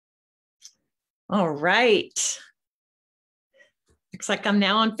All right. Looks like I'm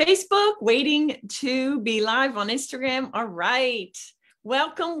now on Facebook, waiting to be live on Instagram. All right.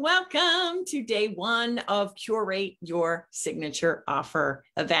 Welcome to day one of Curate Your Signature Offer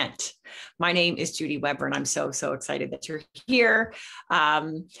event. My name is Judy Weber, and I'm so excited that you're here.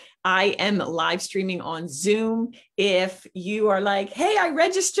 I am live streaming on Zoom. If you are like, hey, I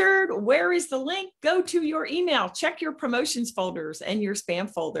registered, where is the link? Go to your email, check your promotions folders and your spam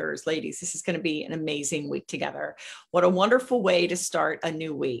folders. Ladies, this is going to be an amazing week together. What a wonderful way to start a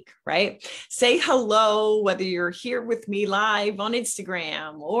new week, right? Say hello, whether you're here with me live on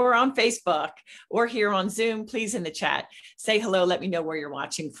Instagram or on Facebook or here on Zoom, please in the chat, say hello, let me know where you're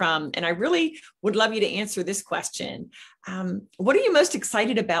watching from. And I really would love you to answer this question. What are you most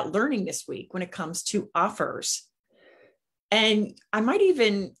excited about learning this week when it comes to offers? And I might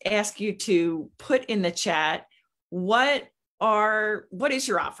even ask you to put in the chat, what is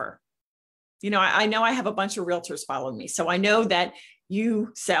your offer? You know, I know I have a bunch of realtors following me, so I know that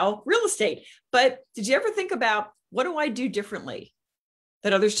you sell real estate, but did you ever think about, what do I do differently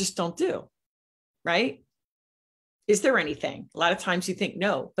that others just don't do, right? Is there anything? A lot of times you think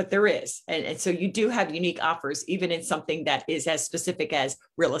no, but there is. And so you do have unique offers, even in something that is as specific as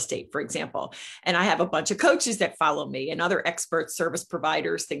real estate, for example. And I have a bunch of coaches that follow me and other experts, service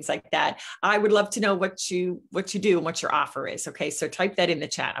providers, things like that. I would love to know what you do and what your offer is. Okay, so type that in the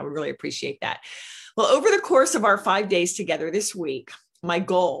chat. I would really appreciate that. Well, over the course of our 5 days together this week, my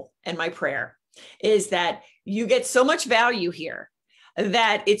goal and my prayer is that you get so much value here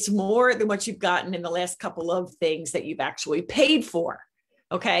that it's more than what you've gotten in the last couple of things that you've actually paid for.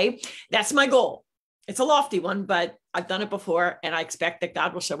 Okay. That's my goal. It's a lofty one, but I've done it before and I expect that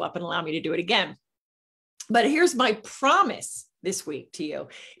God will show up and allow me to do it again. But here's my promise this week to you.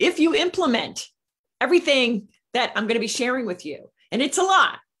 If you implement everything that I'm going to be sharing with you, and it's a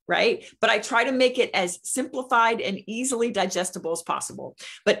lot, right? But I try to make it as simplified and easily digestible as possible.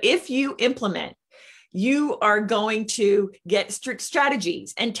 But if you implement, you are going to get strict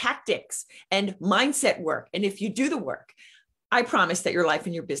strategies and tactics and mindset work. And if you do the work, I promise that your life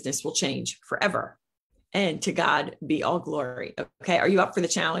and your business will change forever. And to God be all glory. Okay. Are you up for the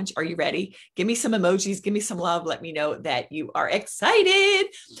challenge? Are you ready? Give me some emojis. Give me some love. Let me know that you are excited.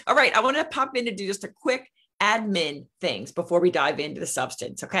 All right. I want to pop in to do just a quick admin things before we dive into the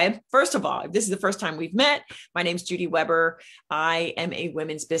substance. Okay. First of all, if this is the first time we've met, my name's Judy Weber. I am a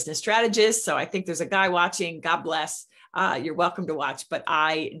women's business strategist. So I think there's a guy watching. God bless. You're welcome to watch, but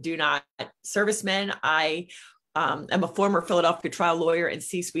I do not service men. I am a former Philadelphia trial lawyer and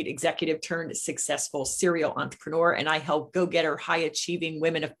C-suite executive turned successful serial entrepreneur. And I help go-getter, high-achieving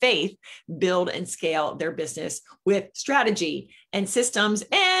women of faith build and scale their business with strategy and systems.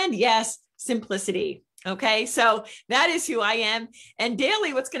 And yes, simplicity. Okay, so that is who I am. And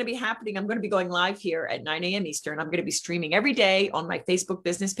daily, what's going to be happening, I'm going to be going live here at 9 a.m. Eastern. I'm going to be streaming every day on my Facebook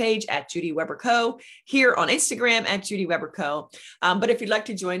business page at Judy Weber Co., here on Instagram at Judy Weber Co. But if you'd like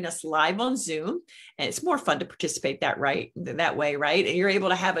to join us live on Zoom, and it's more fun to participate that way, right? And you're able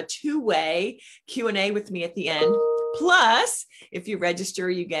to have a two-way Q&A with me at the end. Plus, if you register,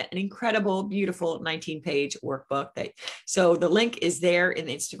 you get an incredible, beautiful 19-page workbook. So the link is there in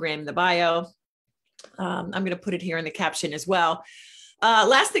the Instagram, in the bio. I'm going to put it here in the caption as well.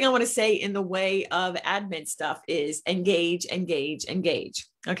 Last thing I want to say in the way of admin stuff is engage.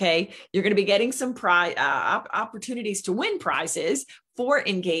 Okay. You're going to be getting some opportunities to win prizes for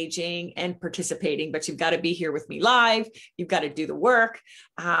engaging and participating, but you've got to be here with me live. You've got to do the work.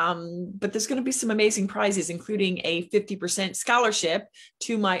 But there's going to be some amazing prizes, including a 50% scholarship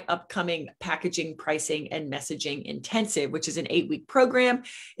to my upcoming packaging, pricing, and messaging intensive, which is an 8-week program.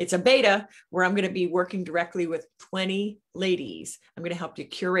 It's a beta where I'm going to be working directly with 20 ladies. I'm going to help you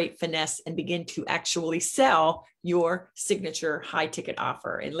curate, finesse, and begin to actually sell your signature high ticket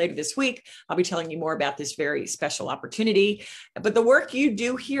offer. And later this week, I'll be telling you more about this very special opportunity. But the work you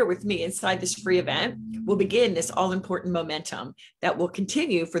do here with me inside this free event will begin this all important momentum that will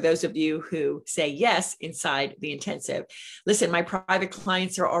continue for those of you who say yes inside the intensive. Listen, my private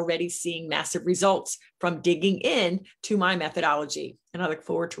clients are already seeing massive results from digging in to my methodology. And I look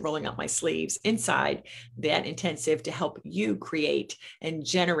forward to rolling up my sleeves inside that intensive to help you create and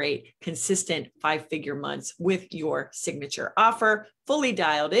generate consistent 5-figure months with your signature offer, fully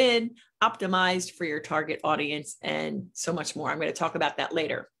dialed in, optimized for your target audience, and so much more. I'm going to talk about that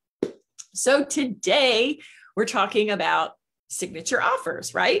later. So today we're talking about signature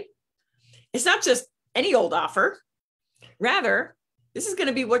offers, right? It's not just any old offer. Rather, this is going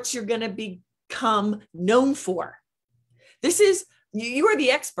to be what you're going to become known for. You are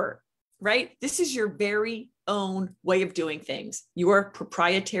the expert, right? This is your very own way of doing things, your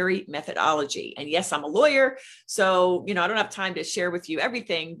proprietary methodology. And yes, I'm a lawyer, so, I don't have time to share with you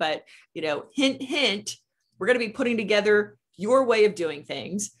everything, but, hint, hint, we're going to be putting together your way of doing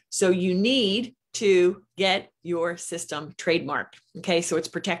things. So you need to get your system trademarked. Okay. So it's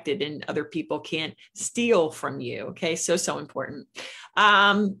protected and other people can't steal from you. Okay. So important.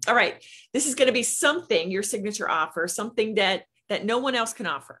 All right. This is going to be something, your signature offer, something that no one else can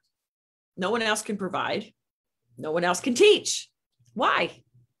offer. No one else can provide. No one else can teach. Why?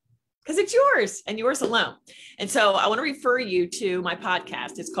 Because it's yours and yours alone. And so I want to refer you to my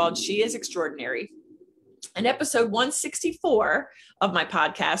podcast. It's called She is Extraordinary. And episode 164 of my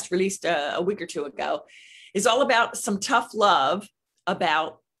podcast, released a week or two ago, is all about some tough love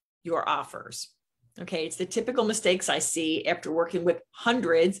about your offers. Okay, it's the typical mistakes I see after working with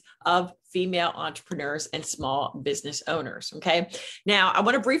hundreds of female entrepreneurs and small business owners. Okay, now I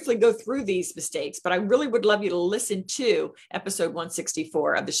want to briefly go through these mistakes, but I really would love you to listen to episode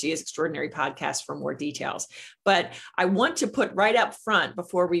 164 of the She is Extraordinary podcast for more details. But I want to put right up front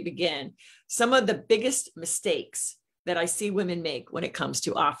before we begin some of the biggest mistakes that I see women make when it comes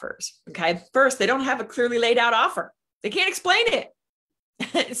to offers. Okay, first, they don't have a clearly laid out offer. They can't explain it.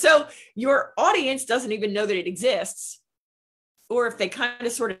 So your audience doesn't even know that it exists, or if they kind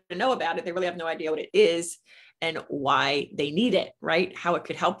of sort of know about it, they really have no idea what it is and why they need it, right? How it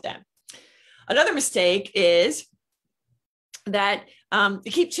could help them. Another mistake is that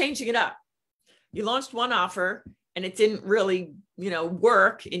you keep changing it up. You launched one offer and it didn't really,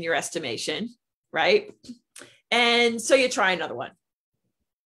 work in your estimation, right? And so you try another one.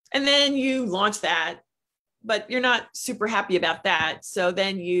 And then you launch that, but you're not super happy about that. So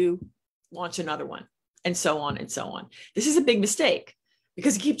then you launch another one, and so on and so on. This is a big mistake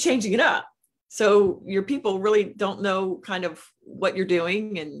because you keep changing it up. So your people really don't know kind of what you're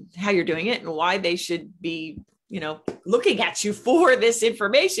doing and how you're doing it and why they should be, looking at you for this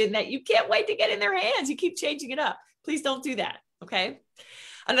information that you can't wait to get in their hands. You keep changing it up. Please don't do that. Okay.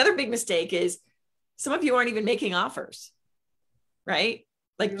 Another big mistake is some of you aren't even making offers, right?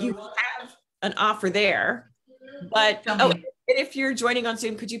 Like you have an offer there. But and if you're joining on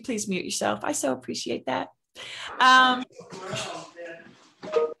Zoom, could you please mute yourself? I so appreciate that.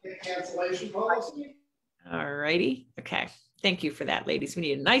 Cancellation policy. All righty. Okay. Thank you for that, ladies. We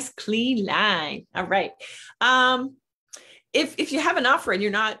need a nice clean line. All right. If you have an offer and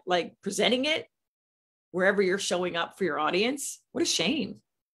you're not like presenting it wherever you're showing up for your audience, what a shame,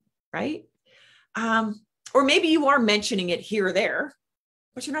 right? Or maybe you are mentioning it here or there,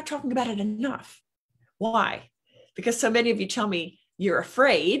 but you're not talking about it enough. Why? Because so many of you tell me you're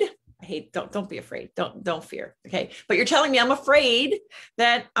afraid. I hate, don't be afraid. Don't fear. Okay. But you're telling me I'm afraid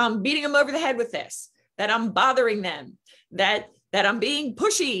that I'm beating them over the head with this, that I'm bothering them, that I'm being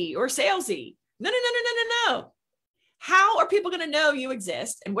pushy or salesy. No. How are people going to know you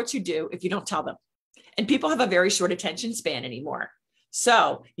exist and what you do if you don't tell them? And people have a very short attention span anymore.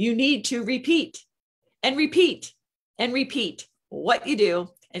 So you need to repeat and repeat and repeat what you do,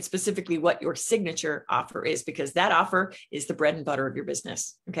 and specifically what your signature offer is, because that offer is the bread and butter of your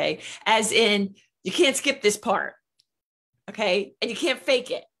business. Okay. As in, you can't skip this part. Okay. And you can't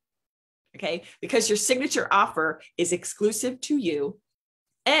fake it. Okay. Because your signature offer is exclusive to you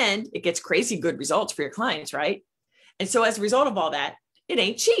and it gets crazy good results for your clients. Right. And so as a result of all that, it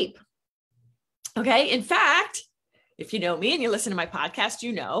ain't cheap. Okay. In fact, if you know me and you listen to my podcast,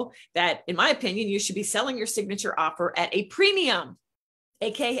 you know that in my opinion, you should be selling your signature offer at a premium,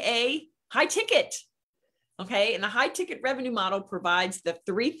 AKA high ticket. Okay. And the high ticket revenue model provides the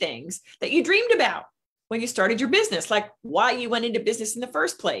three things that you dreamed about when you started your business, like why you went into business in the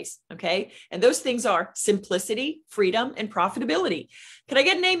first place. Okay. And those things are simplicity, freedom, and profitability. Can I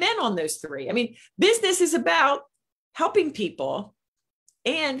get an amen on those three? I mean, business is about helping people,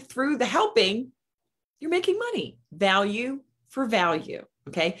 and through the helping, you're making money, value for value.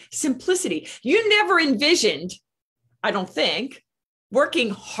 Okay. Simplicity. You never envisioned, I don't think,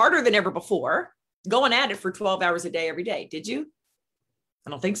 working harder than ever before, going at it for 12 hours a day, every day. Did you? I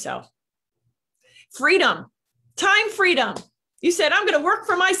don't think so. Freedom, time freedom. You said, I'm going to work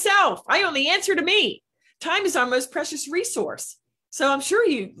for myself. I only answer to me. Time is our most precious resource. So I'm sure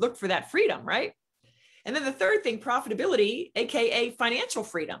you look for that freedom, right? And then the third thing, profitability, AKA financial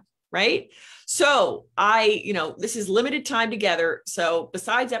freedom, right? So this is limited time together. So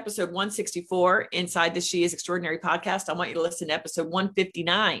besides episode 164 inside the She is Extraordinary podcast, I want you to listen to episode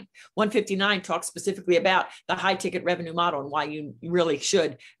 159. 159 talks specifically about the high ticket revenue model and why you really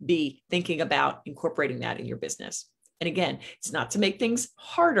should be thinking about incorporating that in your business. And again, it's not to make things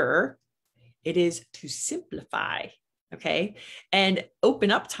harder. It is to simplify, okay? And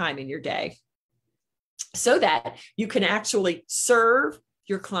open up time in your day so that you can actually serve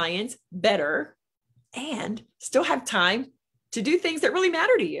your clients better and still have time to do things that really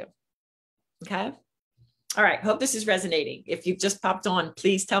matter to you. Okay. All right. Hope this is resonating. If you've just popped on,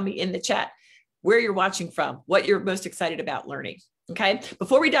 please tell me in the chat where you're watching from, what you're most excited about learning. Okay.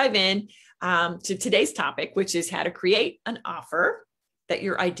 Before we dive in to today's topic, which is how to create an offer that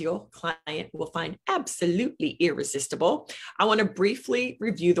your ideal client will find absolutely irresistible, I want to briefly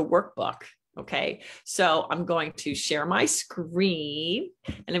review the workbook. Okay. So I'm going to share my screen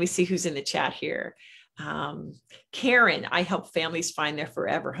and let me see who's in the chat here. Karen, I help families find their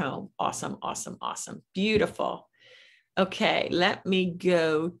forever home. Awesome, awesome, awesome. Beautiful. Okay, let me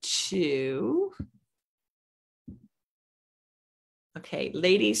go to, okay,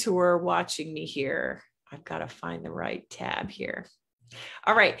 ladies who are watching me here, I've got to find the right tab here.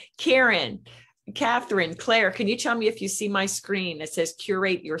 All right, Karen, Catherine, Claire, can you tell me if you see my screen that says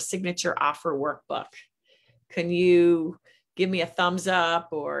Curate Your Signature Offer Workbook? Can you give me a thumbs up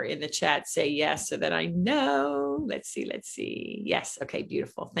or in the chat say yes so that I know? Let's see. Yes. Okay,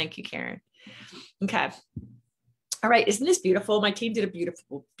 beautiful. Thank you, Karen. Okay. All right. Isn't this beautiful? My team did a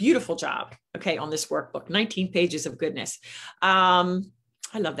beautiful, beautiful job. Okay. On this workbook, 19 pages of goodness. I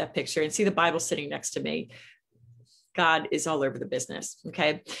love that picture and see the Bible sitting next to me. God is all over the business.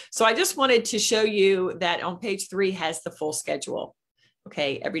 Okay. So I just wanted to show you that on page 3 has the full schedule.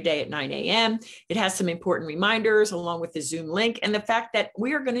 Okay, every day at 9 a.m. It has some important reminders along with the Zoom link and the fact that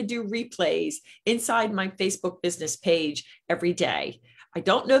we are going to do replays inside my Facebook business page every day. I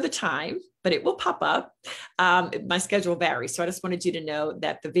don't know the time, but it will pop up. My schedule varies. So I just wanted you to know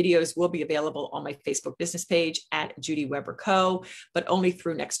that the videos will be available on my Facebook business page at Judy Weber Co., but only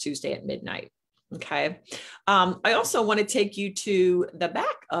through next Tuesday at midnight. Okay. I also want to take you to the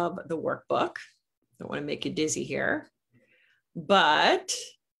back of the workbook. Don't want to make you dizzy here, but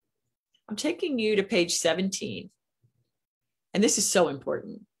I'm taking you to page 17. And this is so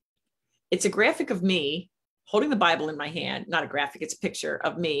important. It's a graphic of me holding the Bible in my hand, not a graphic, it's a picture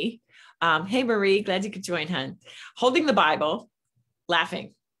of me. Hey, Marie, glad you could join, hon. Holding the Bible,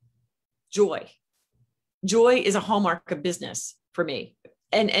 laughing, joy. Joy is a hallmark of business for me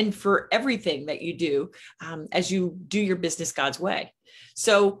and for everything that you do as you do your business God's way.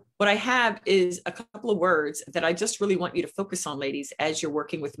 So what I have is a couple of words that I just really want you to focus on, ladies, as you're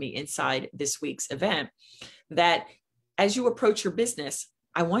working with me inside this week's event, that as you approach your business,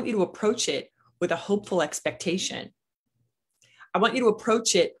 I want you to approach it with a hopeful expectation. I want you to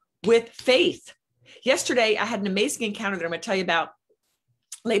approach it with faith. Yesterday, I had an amazing encounter that I'm going to tell you about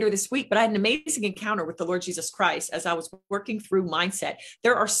later this week, but I had an amazing encounter with the Lord Jesus Christ as I was working through mindset.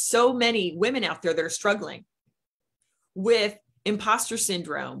 There are so many women out there that are struggling with imposter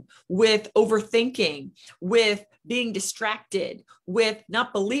syndrome, with overthinking, with being distracted, with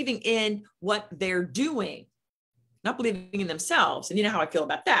not believing in what they're doing, not believing in themselves. And you know how I feel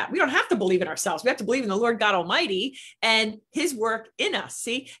about that. We don't have to believe in ourselves. We have to believe in the Lord God Almighty and his work in us.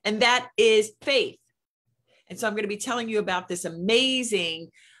 See, and that is faith. And so I'm going to be telling you about this amazing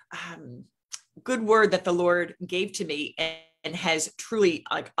good word that the Lord gave to me and has truly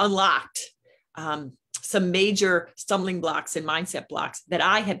unlocked some major stumbling blocks and mindset blocks that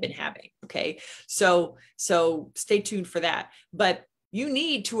I have been having. Okay. So stay tuned for that. But you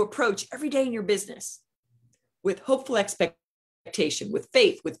need to approach every day in your business with hopeful expectation, with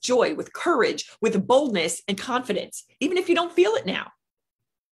faith, with joy, with courage, with boldness and confidence, even if you don't feel it now.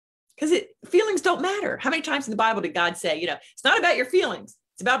 Because feelings don't matter. How many times in the Bible did God say, it's not about your feelings.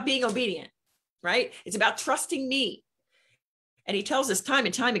 It's about being obedient, right? It's about trusting me. And he tells us time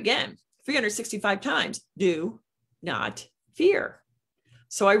and time again, 365 times, do not fear.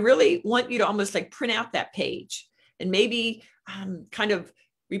 So I really want you to almost print out that page and maybe kind of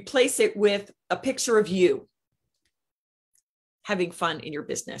replace it with a picture of you having fun in your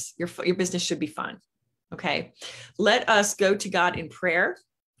business. Your business should be fun. Okay. Let us go to God in prayer,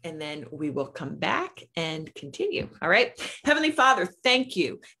 and then we will come back and continue. All right. Heavenly Father, thank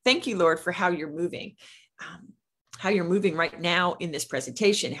you. Thank you, Lord, for how you're moving. How you're moving right now in this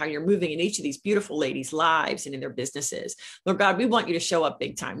presentation, how you're moving in each of these beautiful ladies' lives and in their businesses. Lord God, we want you to show up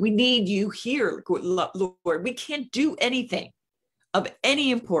big time. We need you here, Lord. We can't do anything of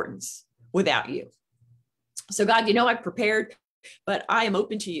any importance without you. So God, I've prepared, but I am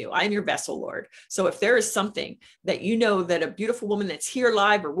open to you. I am your vessel, Lord. So if there is something that that a beautiful woman that's here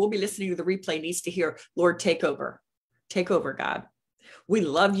live or will be listening to the replay needs to hear, Lord, take over. Take over, God. We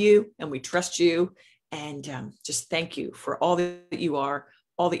love you and we trust you. And just thank you for all that you are,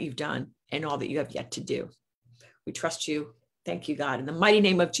 all that you've done, and all that you have yet to do. We trust you. Thank you, God. In the mighty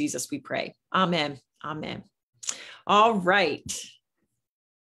name of Jesus, we pray. Amen. Amen. All right.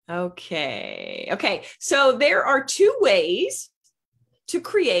 Okay. Okay. So there are two ways to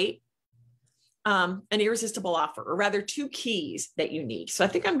create an irresistible offer, or rather two keys that you need. So I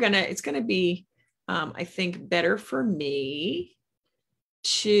think it's going to be, I think, better for me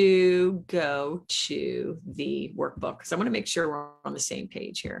to go to the workbook because I want to make sure we're on the same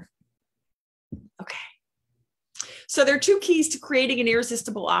page here. Okay. So there are two keys to creating an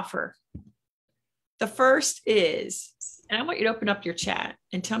irresistible offer. The first is, and I want you to open up your chat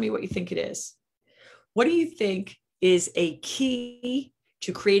and tell me what you think it is. What do you think is a key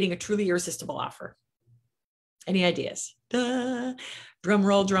to creating a truly irresistible offer? Any ideas? Drum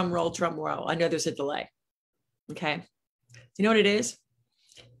roll, drum roll, drum roll. I know there's a delay. Okay. You know what it is?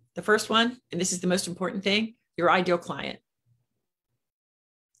 The first one, and this is the most important thing, your ideal client.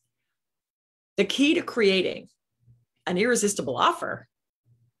 The key to creating an irresistible offer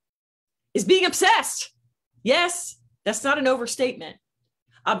is being obsessed. Yes, that's not an overstatement.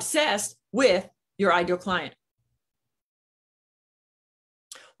 Obsessed with your ideal client.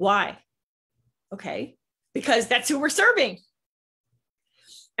 Why? Okay, because that's who we're serving.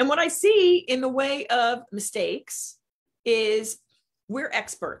 And what I see in the way of mistakes is we're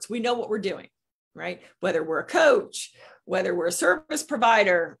experts. We know what we're doing, right? Whether we're a coach, whether we're a service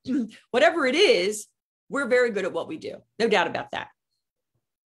provider, whatever it is, we're very good at what we do. No doubt about that.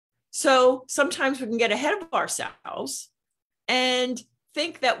 So sometimes we can get ahead of ourselves and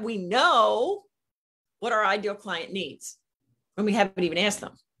think that we know what our ideal client needs when we haven't even asked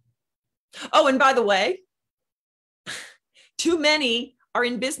them. Oh, and by the way, too many are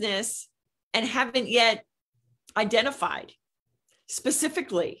in business and haven't yet identified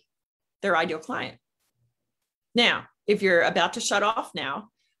specifically their ideal client. Now, if you're about to shut off now,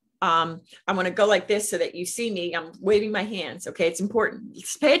 I want to go like this so that you see me. I'm waving my hands. Okay, it's important.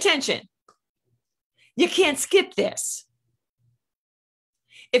 Just pay attention. You can't skip this.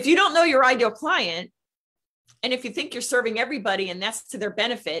 If you don't know your ideal client, and if you think you're serving everybody and that's to their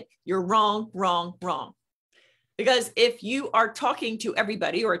benefit, you're wrong, wrong, wrong. Because if you are talking to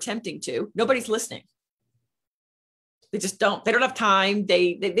everybody or attempting to, nobody's listening. They just don't. They don't have time.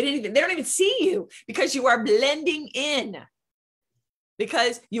 They don't even see you because you are blending in.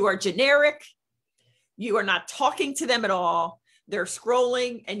 Because you are generic, you are not talking to them at all. They're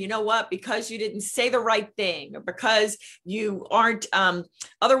scrolling, and you know what? Because you didn't say the right thing, or because you aren't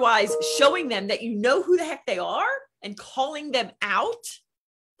otherwise showing them that you know who the heck they are and calling them out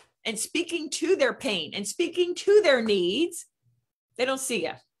and speaking to their pain and speaking to their needs, they don't see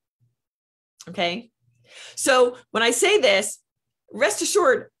you. Okay? So when I say this, rest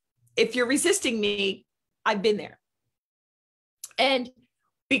assured, if you're resisting me, I've been there. And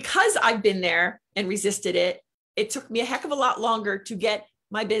because I've been there and resisted it, it took me a heck of a lot longer to get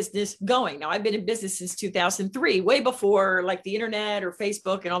my business going. Now, I've been in business since 2003, way before like the internet or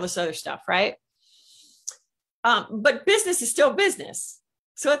Facebook and all this other stuff, right? But business is still business.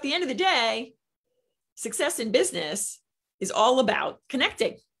 So at the end of the day, success in business is all about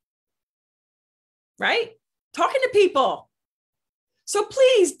connecting, right? Talking to people. So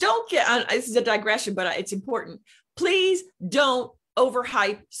please don't get, this is a digression, but it's important. Please don't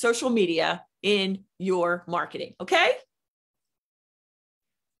overhype social media in your marketing, okay?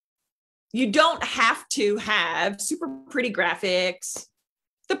 You don't have to have super pretty graphics,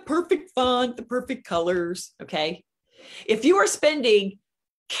 the perfect font, the perfect colors, okay? If you are spending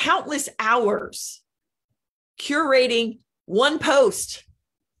countless hours curating one post,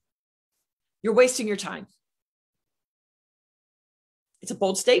 you're wasting your time. It's a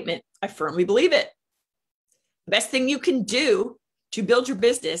bold statement. I firmly believe it. The best thing you can do to build your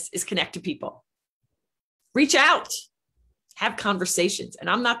business is connect to people. Reach out, have conversations. And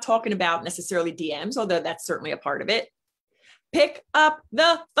I'm not talking about necessarily DMs, although that's certainly a part of it. Pick up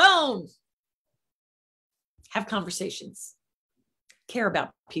the phone. Have conversations. Care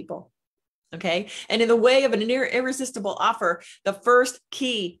about people. Okay. And in the way of an irresistible offer, the first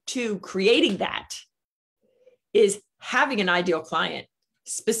key to creating that is having an ideal client,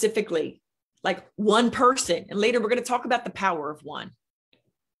 specifically like one person. And later we're going to talk about the power of one.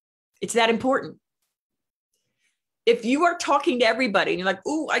 It's that important. If you are talking to everybody and you're like,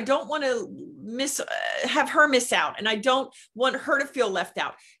 "Ooh, I don't want to have her miss out, and I don't want her to feel left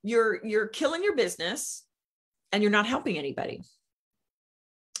out," you're killing your business and you're not helping anybody.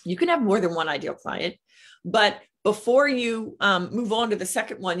 You can have more than one ideal client, but before you move on to the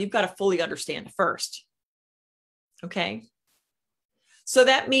second one, you've got to fully understand the first. Okay. So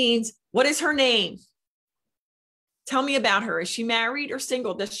that means, what is her name? Tell me about her. Is she married or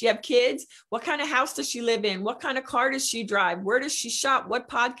single? Does she have kids? What kind of house does she live in? What kind of car does she drive? Where does she shop? What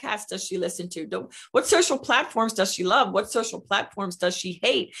podcast does she listen to? What social platforms does she love? What social platforms does she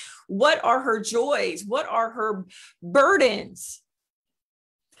hate? What are her joys? What are her burdens?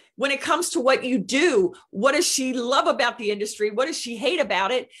 When it comes to what you do, what does she love about the industry? What does she hate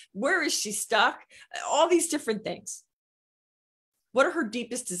about it? Where is she stuck? All these different things. What are her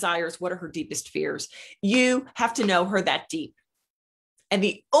deepest desires? What are her deepest fears? You have to know her that deep. And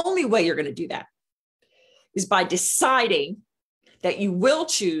the only way you're going to do that is by deciding that you will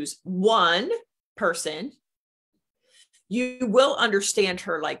choose one person, you will understand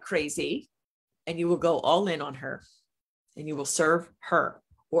her like crazy, and you will go all in on her, and you will serve her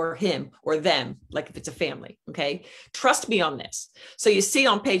or him or them, like if it's a family, okay? Trust me on this. So you see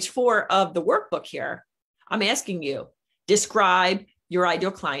on page 4 of the workbook here, I'm asking you, describe your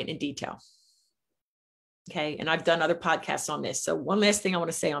ideal client in detail. Okay. And I've done other podcasts on this. So one last thing I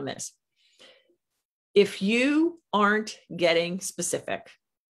want to say on this. If you aren't getting specific,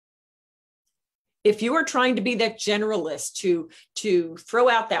 if you are trying to be that generalist to throw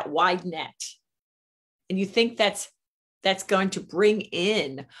out that wide net, and you think that's going to bring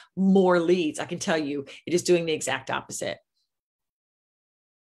in more leads, I can tell you it is doing the exact opposite.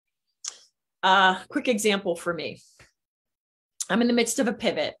 Quick example for me. I'm in the midst of a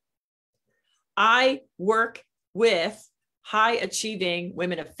pivot. I work with high achieving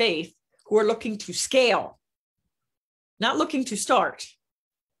women of faith who are looking to scale, not looking to start.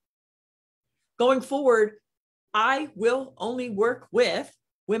 Going forward, I will only work with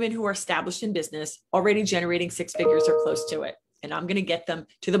women who are established in business, already generating 6 figures or close to it. And I'm going to get them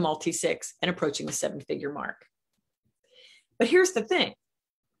to the multi-6 and approaching the 7-figure mark. But here's the thing.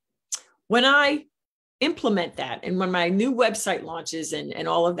 When I implement that, and when my new website launches and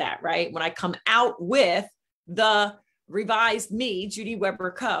all of that, right? When I come out with the revised me, Judy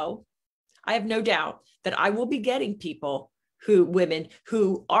Weber Co., I have no doubt that I will be getting women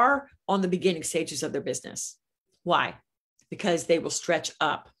who are on the beginning stages of their business. Why? Because they will stretch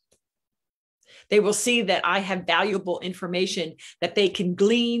up. They will see that I have valuable information that they can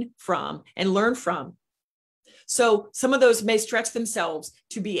glean from and learn from. So some of those may stretch themselves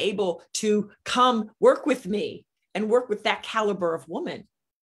to be able to come work with me and work with that caliber of woman.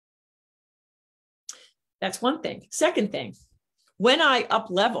 That's one thing. Second thing, when I up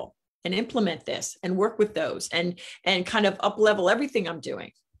level and implement this and work with those and kind of up level everything I'm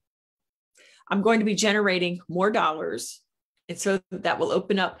doing, I'm going to be generating more dollars. And so that will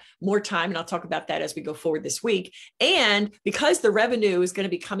open up more time. And I'll talk about that as we go forward this week. And because the revenue is going to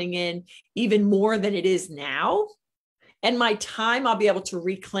be coming in even more than it is now, and my time I'll be able to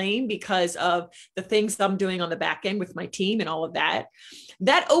reclaim because of the things I'm doing on the back end with my team and all of that,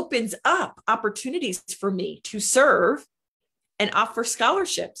 that opens up opportunities for me to serve and offer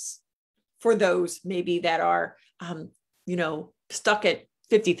scholarships for those maybe that are, stuck at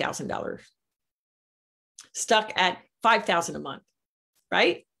 $50,000, stuck at $5,000 a month,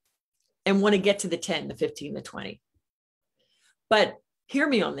 right? And want to get to the 10, the 15, the 20. But hear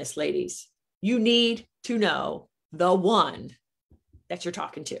me on this, ladies. You need to know the one that you're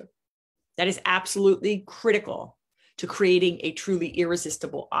talking to. That is absolutely critical to creating a truly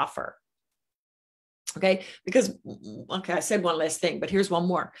irresistible offer. Okay? Because, I said one last thing, but here's one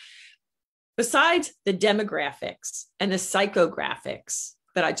more. Besides the demographics and the psychographics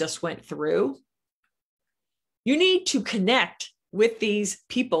that I just went through, you need to connect with these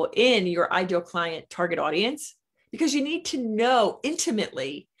people in your ideal client target audience because you need to know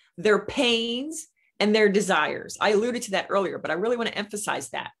intimately their pains and their desires. I alluded to that earlier, but I really want to emphasize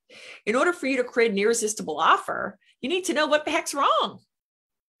that. In order for you to create an irresistible offer, you need to know what the heck's wrong.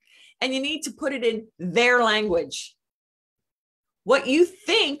 And you need to put it in their language. What you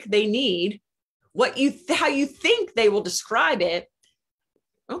think they need, how you think they will describe it.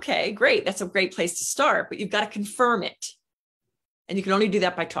 Okay, great. That's a great place to start, but you've got to confirm it. And you can only do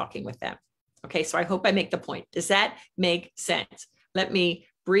that by talking with them. Okay, so I hope I make the point. Does that make sense? Let me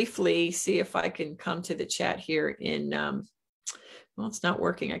briefly see if I can come to the chat here in, well, it's not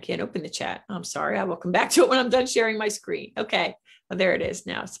working. I can't open the chat. I'm sorry. I will come back to it when I'm done sharing my screen. Okay, well, there it is.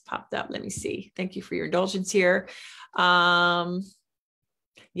 Now it's popped up. Let me see. Thank you for your indulgence here.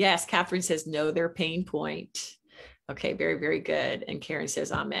 Yes, Catherine says, know their pain point. Okay, very, very good. And Karen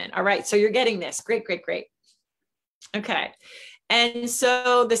says, amen. All right, so you're getting this. Great, great, great. Okay, and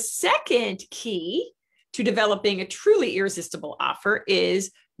so the second key to developing a truly irresistible offer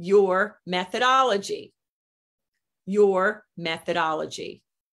is your methodology. Your methodology.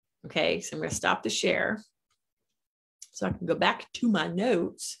 Okay, so I'm going to stop the share so I can go back to my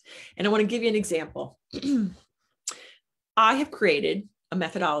notes. And I want to give you an example. I have created a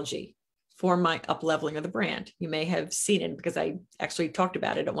methodology for my up-leveling of the brand. You may have seen it because I actually talked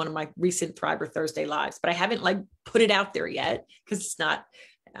about it at one of my recent Thriver Thursday lives, but I haven't like put it out there yet because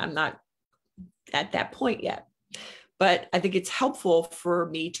I'm not at that point yet. But I think it's helpful for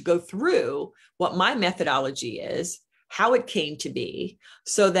me to go through what my methodology is, how it came to be,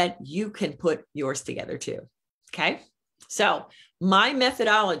 so that you can put yours together too. Okay. So my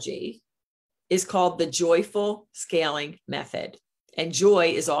methodology is called the Joyful Scaling Method. And joy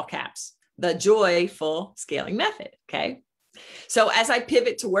is all caps, the Joyful Scaling Method. Okay. So as I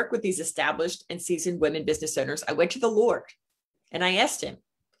pivot to work with these established and seasoned women business owners, I went to the Lord and I asked him,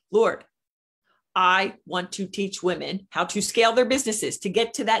 Lord, I want to teach women how to scale their businesses to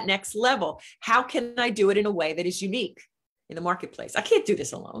get to that next level. How can I do it in a way that is unique in the marketplace? I can't do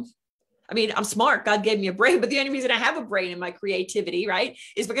this alone. I mean, I'm smart. God gave me a brain, but the only reason I have a brain in my creativity, right,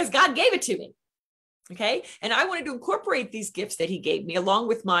 is because God gave it to me. Okay. And I wanted to incorporate these gifts that he gave me along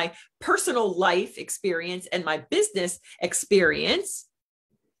with my personal life experience and my business experience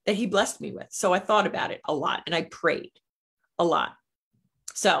that he blessed me with. So I thought about it a lot and I prayed a lot.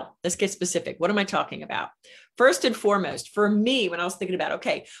 So let's get specific. What am I talking about? First and foremost, for me, when I was thinking about,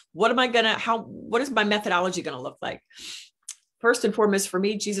 okay, what is my methodology going to look like? First and foremost, for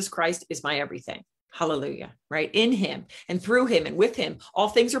me, Jesus Christ is my everything. Hallelujah, right? In him and through him and with him, all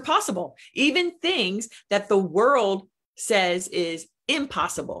things are possible. Even things that the world says is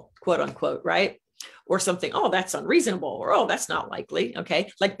impossible, quote unquote, right? Or something, oh, that's unreasonable, or oh, that's not likely.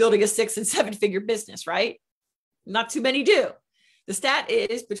 Okay. Like building a 6- and 7-figure business, right? Not too many do. The stat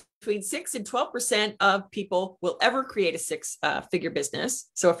is between 6 and 12% of people will ever create a 6-figure business.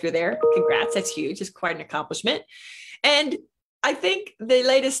 So if you're there, congrats, that's huge. It's quite an accomplishment. And I think the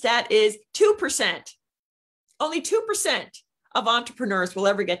latest stat is 2%. Only 2% of entrepreneurs will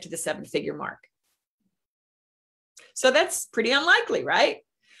ever get to the 7-figure mark. So that's pretty unlikely, right?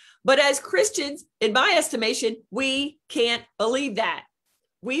 But as Christians, in my estimation, we can't believe that.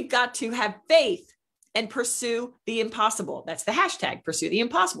 We've got to have faith and pursue the impossible. That's the hashtag, pursue the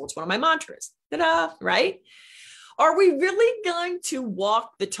impossible. It's one of my mantras. Ta-da, right? Are we really going to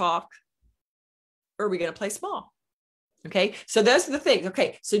walk the talk, or are we going to play small? Okay, so those are the things.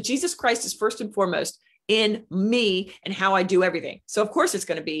 Okay, so Jesus Christ is first and foremost in me and how I do everything. So of course it's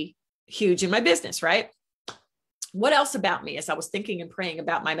going to be huge in my business, right? What else about me? As I was thinking and praying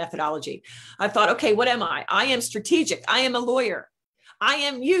about my methodology, I thought, okay, what am I? I am strategic. I am a lawyer. I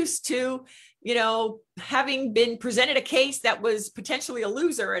am used to, having been presented a case that was potentially a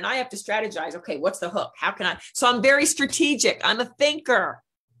loser, and I have to strategize. Okay, what's the hook? How can I? So I'm very strategic. I'm a thinker.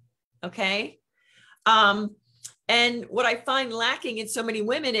 Okay. And what I find lacking in so many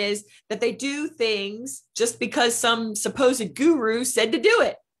women is that they do things just because some supposed guru said to do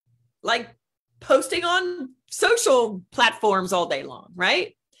it, like posting on social platforms all day long,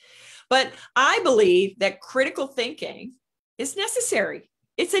 right? But I believe that critical thinking is necessary.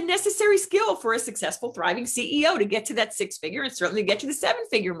 It's a necessary skill for a successful, thriving CEO to get to that 6-figure and certainly get to the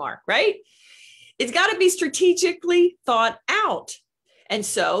 7-figure mark, right? It's got to be strategically thought out. And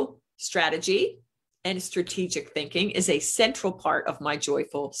so strategy and strategic thinking is a central part of my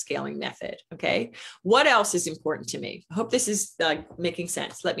joyful scaling method. Okay. What else is important to me? I hope this is making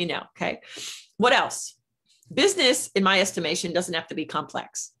sense. Let me know. Okay. What else? Business, in my estimation, doesn't have to be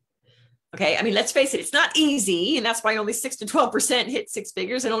complex. Okay. I mean, let's face it, it's not easy. And that's why only 6 to 12% hit 6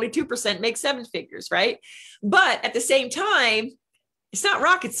 figures and only 2% make 7 figures, right? But at the same time, it's not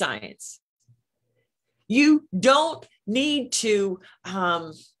rocket science. You don't need to,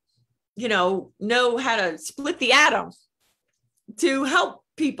 know how to split the atom to help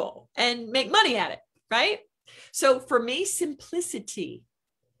people and make money at it, right? So for me, simplicity,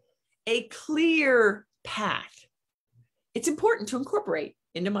 a clear path, it's important to incorporate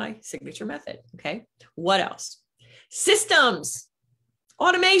into my signature method. Okay. What else? Systems,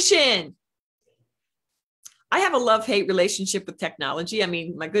 automation. I have a love-hate relationship with technology. I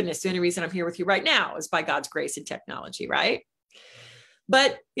mean, my goodness, the only reason I'm here with you right now is by God's grace and technology, right?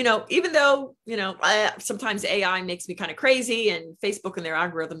 But, even though, sometimes AI makes me kind of crazy, and Facebook and their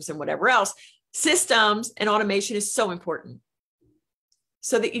algorithms and whatever else, systems and automation is so important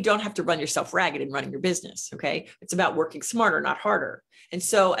so that you don't have to run yourself ragged in running your business. Okay. It's about working smarter, not harder. And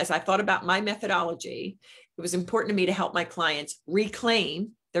so as I thought about my methodology, it was important to me to help my clients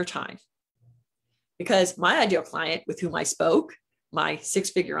reclaim their time, because my ideal client with whom I spoke, my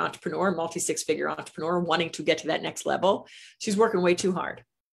 6-figure entrepreneur, multi-6-figure entrepreneur wanting to get to that next level, she's working way too hard.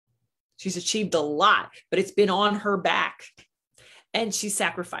 She's achieved a lot, but it's been on her back, and she's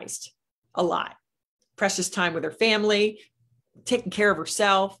sacrificed a lot. Precious time with her family, taking care of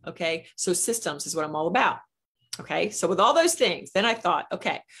herself. Okay. So systems is what I'm all about. Okay. So with all those things, then I thought,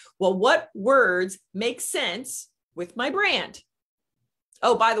 okay, well, what words make sense with my brand?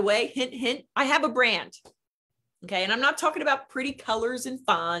 Oh, by the way, hint, hint, I have a brand. Okay. And I'm not talking about pretty colors and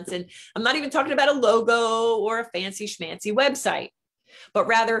fonts, and I'm not even talking about a logo or a fancy schmancy website, but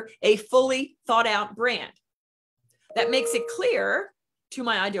rather a fully thought out brand that makes it clear to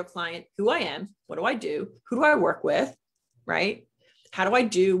my ideal client who I am, what do I do, who do I work with, right? How do I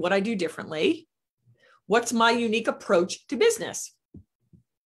do what I do differently? What's my unique approach to business?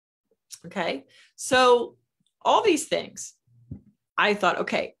 Okay. So all these things, I thought,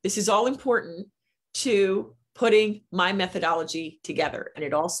 okay, this is all important to putting my methodology together. And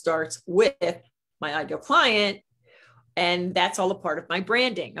it all starts with my ideal client. And that's all a part of my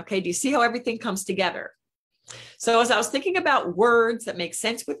branding. Okay. Do you see how everything comes together? So as I was thinking about words that make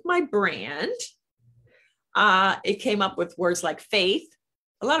sense with my brand, it came up with words like faith,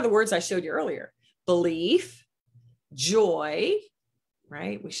 a lot of the words I showed you earlier, belief, joy,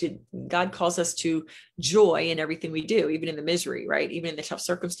 right? God calls us to joy in everything we do, even in the misery, right? Even in the tough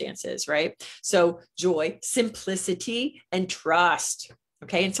circumstances, right? So joy, simplicity, and trust.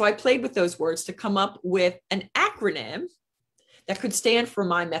 Okay. And so I played with those words to come up with an acronym that could stand for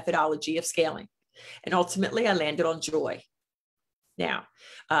my methodology of scaling. And ultimately I landed on joy. Now,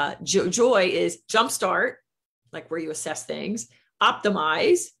 joy is jumpstart, like where you assess things,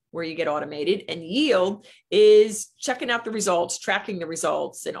 optimize, where you get automated, and yield is checking out the results, tracking the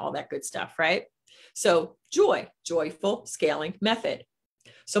results, and all that good stuff, right? So joy, joyful scaling method.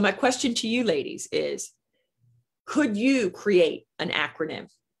 So my question to you ladies is, could you create an acronym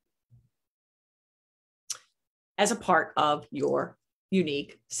as a part of your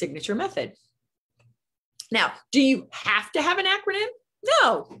unique signature method? Now, do you have to have an acronym?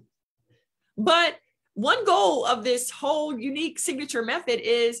 No. But one goal of this whole unique signature method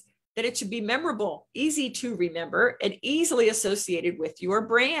is that it should be memorable, easy to remember, and easily associated with your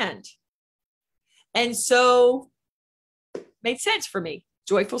brand. And so it made sense for me,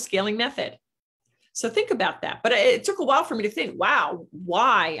 joyful scaling method. So think about that. But it took a while for me to think, wow,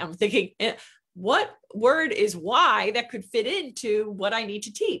 why? I'm thinking, what word is why that could fit into what I need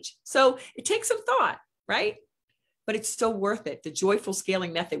to teach? So it takes some thought, right? But it's so worth it. The joyful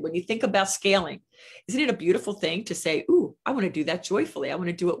scaling method. When you think about scaling, isn't it a beautiful thing to say, ooh, I want to do that joyfully. I want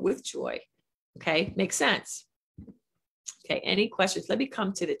to do it with joy. Okay. Makes sense. Okay. Any questions? Let me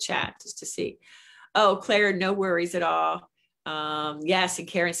come to the chat just to see. Oh, Claire, no worries at all. Yes. And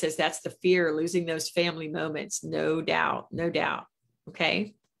Karen says that's the fear, losing those family moments. No doubt. No doubt.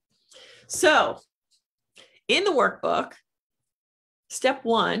 Okay. So in the workbook, step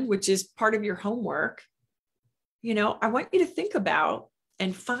 1, which is part of your homework, I want you to think about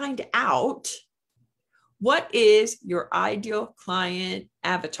and find out what is your ideal client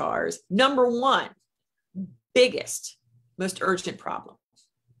avatar's number 1 biggest, most urgent problem.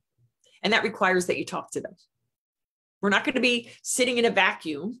 And that requires that you talk to them. We're not going to be sitting in a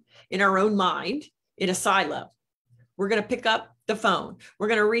vacuum in our own mind in a silo. We're going to pick up the phone. We're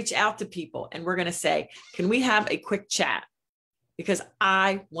going to reach out to people and we're going to say, can we have a quick chat? Because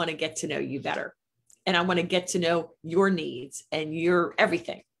I want to get to know you better. And I want to get to know your needs and your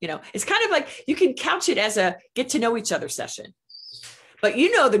everything. It's kind of like you can couch it as a get to know each other session. But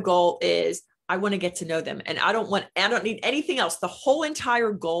the goal is I want to get to know them. And I don't need anything else. The whole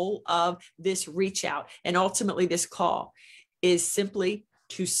entire goal of this reach out and ultimately this call is simply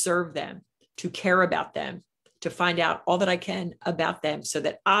to serve them, to care about them, to find out all that I can about them so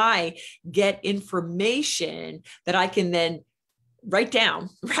that I get information that I can then write down,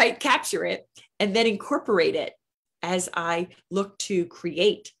 right? Capture it, and then incorporate it as I look to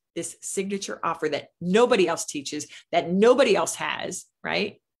create this signature offer that nobody else teaches, that nobody else has,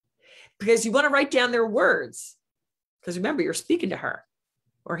 right? Because you want to write down their words. Because remember, you're speaking to her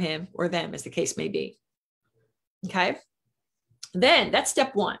or him or them, as the case may be. Okay. Then that's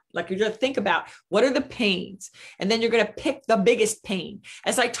step 1. Like you're going to think about what are the pains, and then you're going to pick the biggest pain.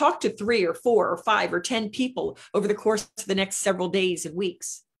 As I talk to 3 or 4 or 5 or 10 people over the course of the next several days and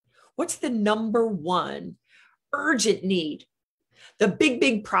weeks, what's the number 1 urgent need? The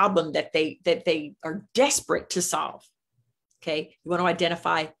big problem that they are desperate to solve. Okay. You want to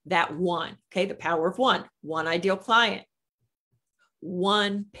identify that 1. Okay. The power of 1 ideal client,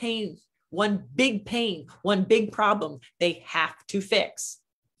 1 pain, 1 big pain, 1 big problem they have to fix.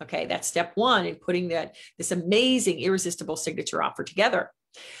 Okay. That's step 1 in putting this amazing irresistible signature offer together.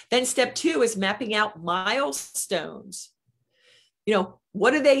 Then step 2 is mapping out milestones.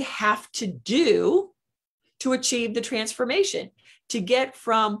 What do they have to do to achieve the transformation, to get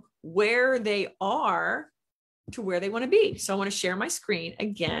from where they are to where they want to be? So I want to share my screen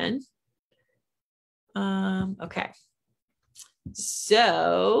again. Okay.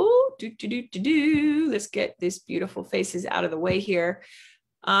 So let's get these beautiful faces out of the way here.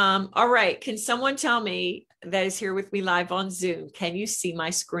 All right. Can someone tell me that is here with me live on Zoom? Can you see my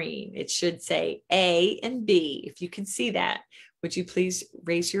screen? It should say A and B. If you can see that, would you please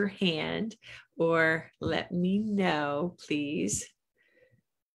raise your hand or let me know, please?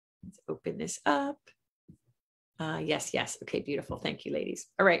 Let's open this up. Yes, yes. Okay, beautiful. Thank you, ladies.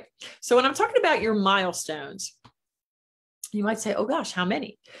 All right. So when I'm talking about your milestones, you might say, oh gosh, how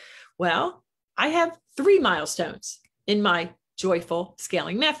many? Well, I have 3 milestones in my joyful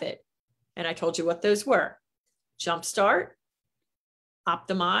scaling method. And I told you what those were. Jumpstart,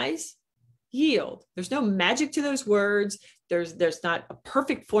 optimize, yield. There's no magic to those words. There's not a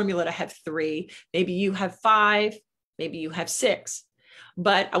perfect formula to have 3. Maybe you have 5, maybe you have 6.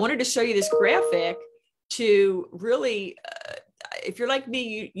 But I wanted to show you this graphic to really, if you're like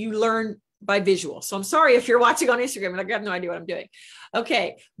me, you learn by visual. So I'm sorry if you're watching on Instagram and I have no idea what I'm doing.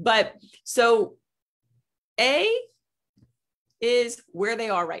 Okay, but so A is where they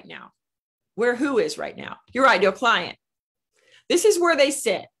are right now, where who is right now, your ideal client. This is where they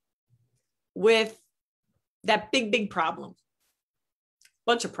sit with that big problem.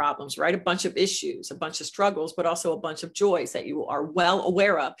 Bunch of problems, right? A bunch of issues, a bunch of struggles, but also a bunch of joys that you are well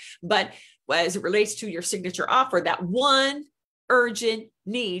aware of. But as it relates to your signature offer, that one urgent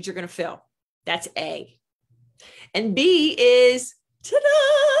need you're going to fill. That's A. And B is,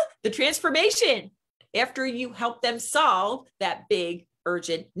 ta-da, the transformation after you help them solve that big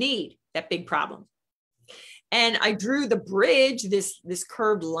urgent need, that big problem. And I drew the bridge, this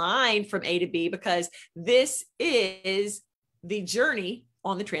curved line from A to B, because this is the journey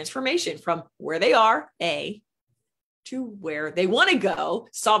on the transformation from where they are, A, to where they want to go,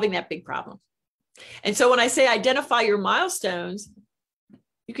 solving that big problem. And so when I say identify your milestones,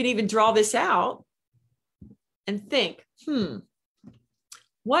 you can even draw this out and think,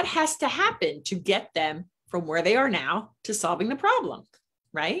 what has to happen to get them from where they are now to solving the problem,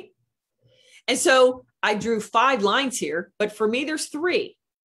 right? And so I drew 5 lines here, but for me, there's 3.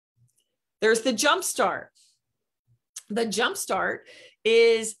 There's the jumpstart. The jumpstart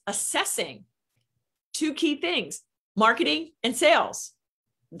is assessing 2 key things, marketing and sales.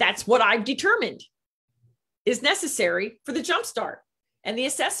 That's what I've determined is necessary for the jumpstart and the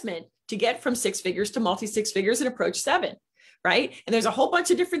assessment to get from 6 figures to multi-6 figures and approach 7, right? And there's a whole bunch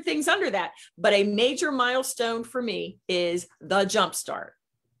of different things under that, but a major milestone for me is the jumpstart.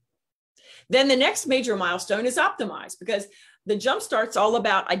 Then the next major milestone is optimize, because the jumpstart's all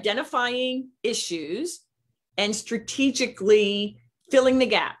about identifying issues and strategically filling the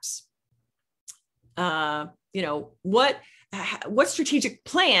gaps. What strategic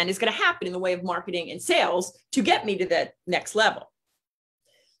plan is going to happen in the way of marketing and sales to get me to that next level?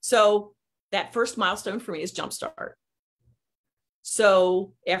 So that first milestone for me is jumpstart.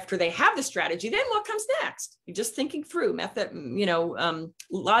 So after they have the strategy, then what comes next? You're just thinking through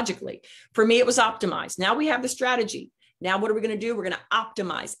logically. For me, it was optimize. Now we have the strategy. Now what are we going to do? We're going to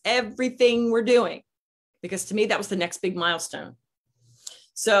optimize everything we're doing, because to me, that was the next big milestone.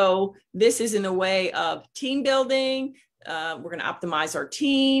 So this is in the way of team building. We're going to optimize our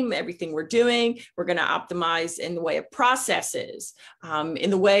team, everything we're doing. We're going to optimize in the way of processes, in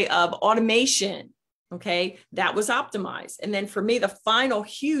the way of automation. Okay, that was optimized. And then for me, the final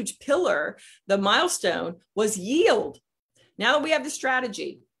huge pillar, the milestone, was yield. Now that we have the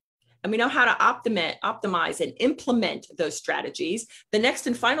strategy and we know how to optimize and implement those strategies, the next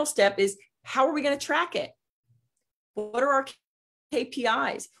and final step is, how are we going to track it? What are our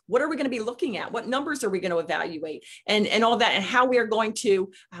KPIs? What are we going to be looking at? What numbers are we going to evaluate? And all that, and how we are going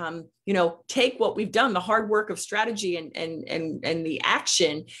to, take what we've done, the hard work of strategy and the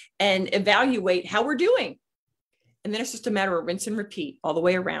action, and evaluate how we're doing. And then it's just a matter of rinse and repeat all the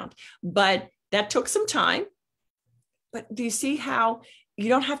way around. But that took some time. But do you see how you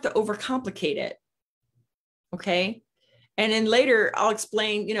don't have to overcomplicate it? Okay. And then later I'll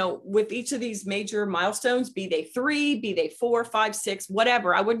explain, with each of these major milestones, be they 3, be they 4, 5, 6,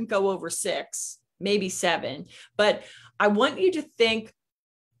 whatever. I wouldn't go over 6, maybe 7, but I want you to think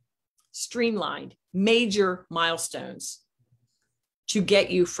streamlined, major milestones to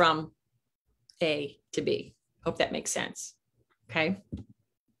get you from A to B. Hope that makes sense. Okay.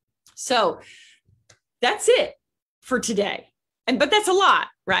 So that's it for today. But that's a lot,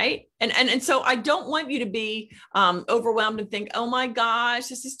 right? And so I don't want you to be overwhelmed and think, oh my gosh,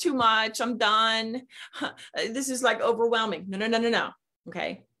 this is too much. I'm done. This is like overwhelming. No.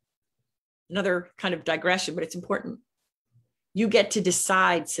 Okay. Another kind of digression, but it's important. You get to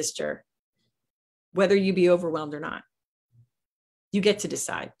decide, sister, whether you be overwhelmed or not. You get to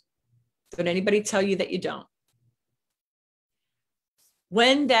decide. Don't anybody tell you that you don't.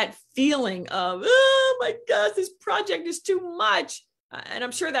 When that feeling of, oh my gosh, this project is too much, and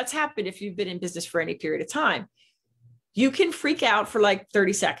I'm sure that's happened if you've been in business for any period of time, you can freak out for like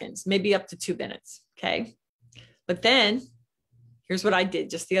 30 seconds, maybe up to 2 minutes. Okay. But then here's what I did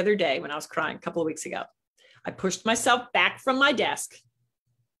just the other day when I was crying a couple of weeks ago. I pushed myself back from my desk.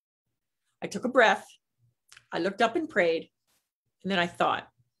 I took a breath. I looked up and prayed. And then I thought.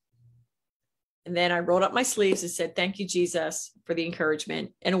 And then I rolled up my sleeves and said, thank you, Jesus, for the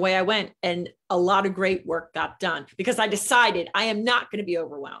encouragement. And away I went. And a lot of great work got done because I decided I am not going to be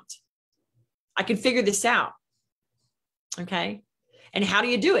overwhelmed. I can figure this out. Okay. And how do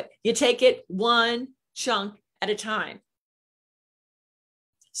you do it? You take it one chunk at a time.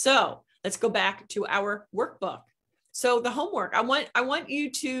 So let's go back to our workbook. So the homework, I want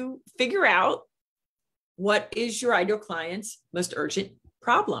you to figure out what is your ideal client's most urgent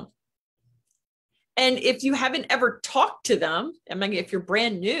problem. And if you haven't ever talked to them, I mean, if you're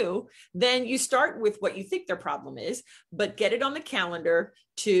brand new, then you start with what you think their problem is, but get it on the calendar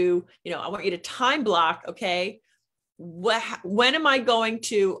to, I want you to time block, okay, when am I going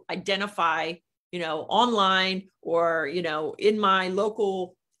to identify, online or, in my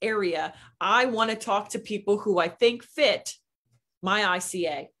local area, I want to talk to people who I think fit my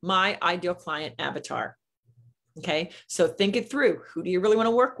ICA, my ideal client avatar. Okay. So think it through. Who do you really want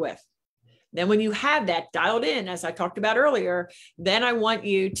to work with? Then when you have that dialed in, as I talked about earlier, then I want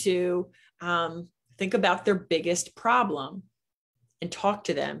you to think about their biggest problem and talk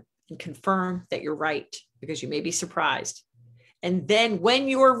to them and confirm that you're right, because you may be surprised. And then when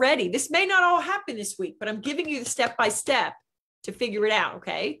you're ready, this may not all happen this week, but I'm giving you the step-by-step to figure it out.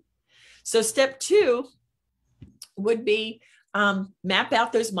 Okay. So step 2 would be map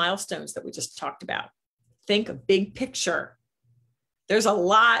out those milestones that we just talked about. Think a big picture. There's a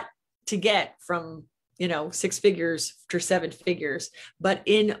lot to get from, 6 figures to 7 figures, but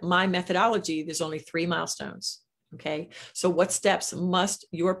in my methodology, there's only 3 milestones. Okay. So what steps must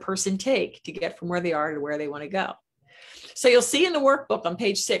your person take to get from where they are to where they want to go? So you'll see in the workbook on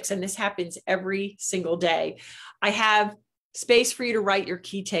page 6, and this happens every single day, I have space for you to write your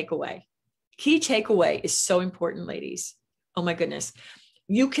key takeaway. Key takeaway is so important, ladies. Oh my goodness.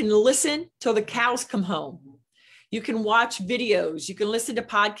 You can listen till the cows come home. You can watch videos, you can listen to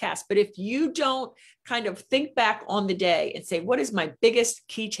podcasts, but if you don't kind of think back on the day and say, what is my biggest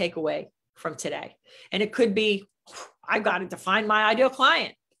key takeaway from today? And it could be, I've got to define my ideal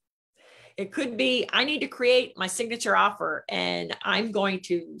client. It could be, I need to create my signature offer and I'm going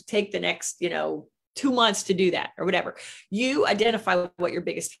to take the next, 2 months to do that or whatever. You identify what your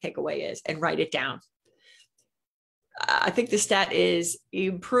biggest takeaway is and write it down. I think the stat is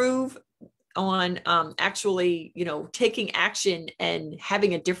improve on actually, taking action and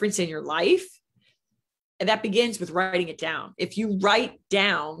having a difference in your life. And that begins with writing it down. If you write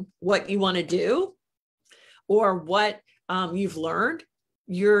down what you want to do or what you've learned,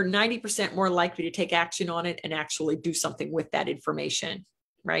 you're 90% more likely to take action on it and actually do something with that information,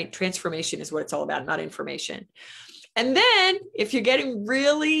 right? Transformation is what it's all about, not information. And then if you're getting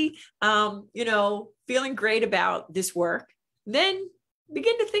really, feeling great about this work, then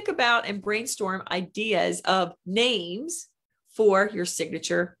begin to think about and brainstorm ideas of names for your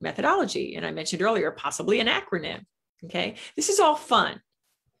signature methodology. And I mentioned earlier, possibly an acronym. Okay. This is all fun.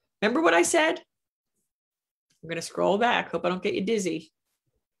 Remember what I said? I'm going to scroll back. Hope I don't get you dizzy.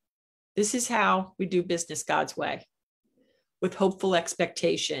 This is how we do business God's way, with hopeful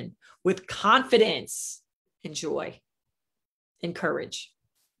expectation, with confidence and joy and courage.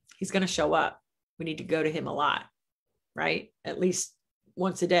 He's going to show up. We need to go to him a lot, right? At least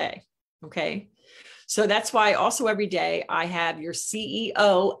once a day. Okay. So that's why also every day I have your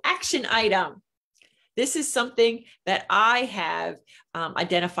CEO action item. This is something that I have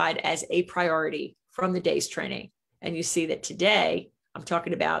identified as a priority from the day's training. And you see that today I'm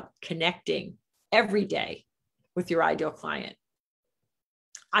talking about connecting every day with your ideal client.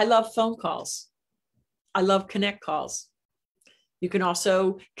 I love phone calls. I love connect calls. You can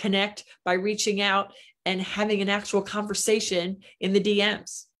also connect by reaching out and having an actual conversation in the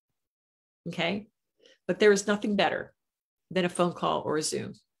DMs. Okay. But there is nothing better than a phone call or a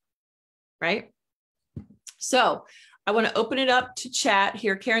Zoom, right? So I want to open it up to chat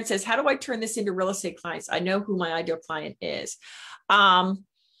here. Karen says, how do I turn this into real estate clients? I know who my ideal client is.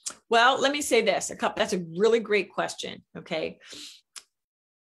 Well, let me say this. That's a really great question. Okay.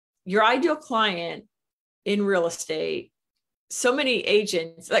 Your ideal client in real estate, so many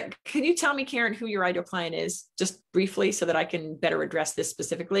agents, like, can you tell me, Karen, who your ideal client is just briefly so that I can better address this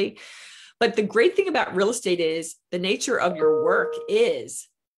specifically? But the great thing about real estate is the nature of your work is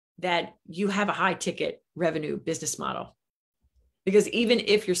that you have a high ticket revenue business model. Because even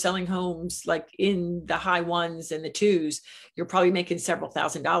if you're selling homes like in the high ones and the twos, you're probably making several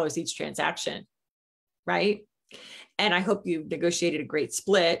 $1,000s each transaction, right? And I hope you negotiated a great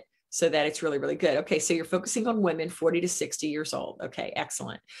split so that it's really, really good. Okay, so you're focusing on women 40 to 60 years old. Okay,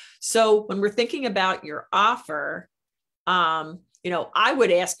 excellent. So when we're thinking about your offer, I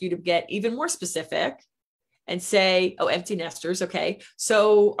would ask you to get even more specific and say, oh, empty nesters. Okay,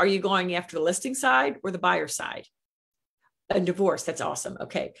 so are you going after the listing side or the buyer side? A divorce, that's awesome.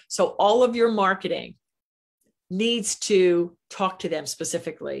 Okay, so all of your marketing needs to talk to them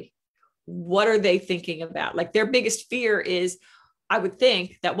specifically. What are they thinking about? Like their biggest fear is, I would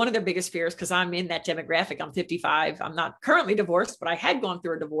think that one of their biggest fears, because I'm in that demographic, I'm 55, I'm not currently divorced, but I had gone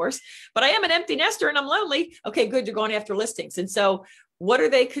through a divorce, but I am an empty nester and I'm lonely. Okay, good, you're going after listings. And so what are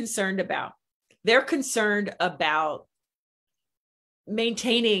they concerned about? They're concerned about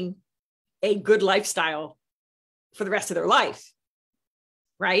maintaining a good lifestyle for the rest of their life,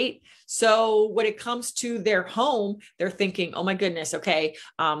 right? So when it comes to their home, they're thinking, oh my goodness, okay,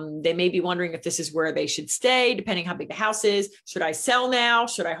 they may be wondering if this is where they should stay, depending how big the house is. Should I sell now?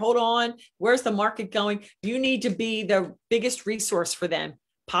 Should I hold on? Where's the market going? You need to be the biggest resource for them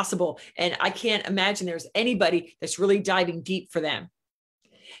possible. And I can't imagine there's anybody that's really diving deep for them.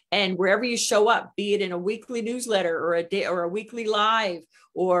 And wherever you show up, be it in a weekly newsletter or a day or a weekly live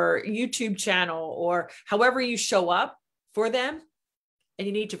or YouTube channel, or however you show up for them, and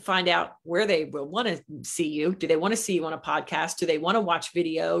you need to find out where they will want to see you. Do they want to see you on a podcast? Do they want to watch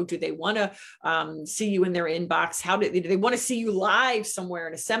video? Do they want to see you in their inbox? Do they want to see you live somewhere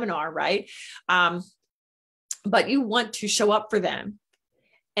in a seminar, right? But you want to show up for them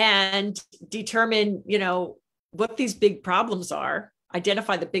and determine, what these big problems are.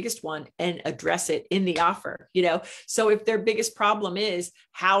 Identify the biggest one and address it in the offer, So if their biggest problem is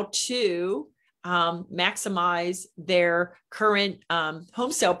how to maximize their current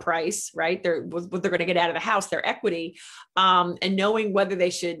home sale price, right? What they're going to get out of the house, their equity, and knowing whether they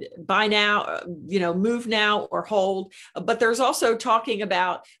should buy now, move now or hold. But there's also talking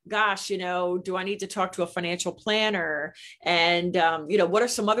about, gosh, do I need to talk to a financial planner? And, what are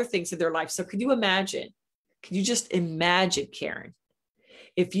some other things in their life? So could you just imagine, Karen,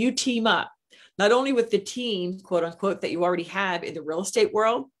 if you team up, not only with the team, quote unquote, that you already have in the real estate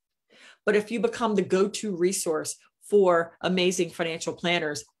world, but if you become the go-to resource for amazing financial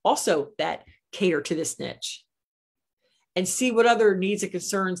planners, also that cater to this niche, and see what other needs and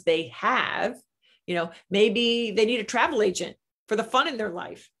concerns they have. Maybe they need a travel agent for the fun in their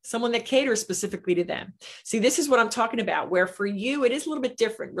life, someone that caters specifically to them. See, this is what I'm talking about, where for you, it is a little bit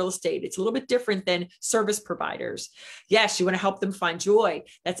different. Real estate, it's a little bit different than service providers. Yes, you want to help them find joy.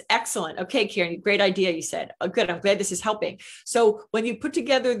 That's excellent. Okay, Karen, great idea, you said. Oh, good. I'm glad this is helping. So when you put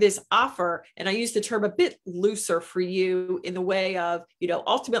together this offer, and I use the term a bit looser for you in the way of,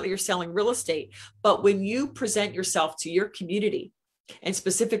 ultimately you're selling real estate, but when you present yourself to your community, and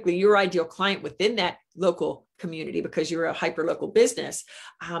specifically your ideal client within that local community, because you're a hyper local business,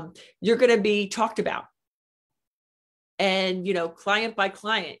 you're going to be talked about. And, client by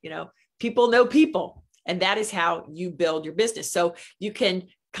client, people know people. And that is how you build your business. So you can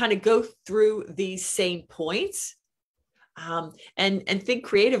kind of go through these same points and think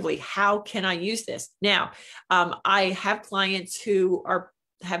creatively, how can I use this? Now, I have clients who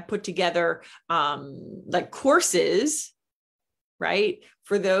have put together like courses, right?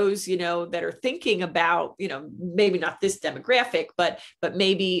 For those, that are thinking about, maybe not this demographic, but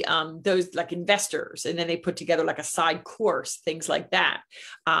maybe those like investors, and then they put together like a side course, things like that.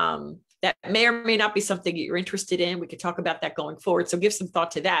 That may or may not be something that you're interested in. We could talk about that going forward. So give some thought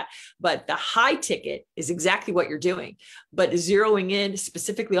to that. But the high ticket is exactly what you're doing, but zeroing in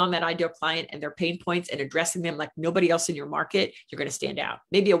specifically on that ideal client and their pain points and addressing them like nobody else in your market, you're going to stand out.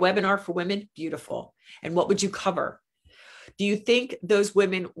 Maybe a webinar for women, beautiful. And what would you cover? Do you think those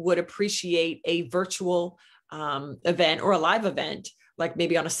women would appreciate a virtual event or a live event, like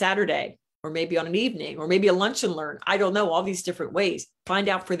maybe on a Saturday, or maybe on an evening, or maybe a lunch and learn? I don't know, all these different ways. Find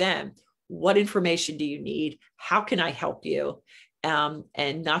out for them. What information do you need? How can I help you?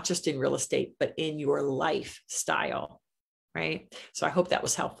 And not just in real estate, but in your lifestyle, right? So I hope that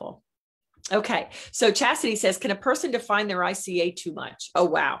was helpful. Okay. So Chastity says, can a person define their ICA too much? Oh,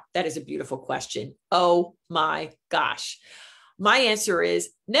 wow. That is a beautiful question. Oh my gosh. My answer is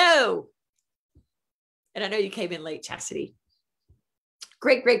no. And I know you came in late, Chastity.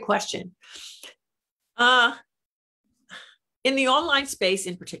 Great, great question. In the online space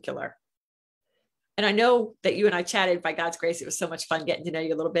in particular, And I know that you and I chatted. By God's grace, it was so much fun getting to know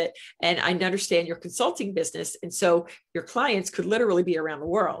you a little bit. And I understand your consulting business. And so your clients could literally be around the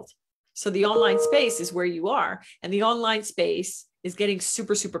world. So the online space is where you are. And the online space is getting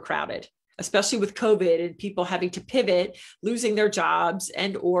super, super crowded, especially with COVID and people having to pivot, losing their jobs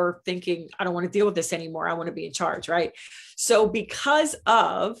and or thinking, I don't want to deal with this anymore. I want to be in charge, right? So because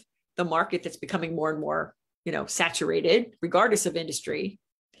of the market that's becoming more and more, saturated, regardless of industry,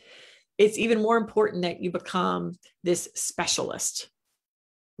 it's even more important that you become this specialist.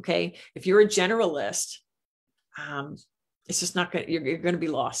 Okay. If you're a generalist, it's just not going to, you're going to be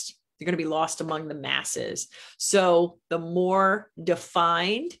lost. You're going to be lost among the masses. So the more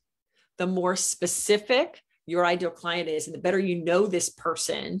defined, the more specific your ideal client is, and the better you know this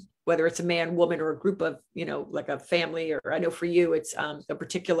person, whether it's a man, woman, or a group of, like a family, or I know for you, it's a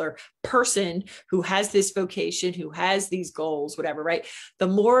particular person who has this vocation, who has these goals, whatever, right? The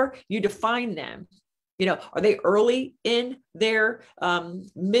more you define them, are they early in their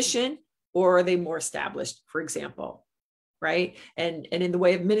mission, or are they more established, for example, right? And in the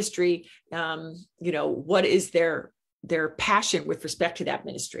way of ministry, what is their passion with respect to that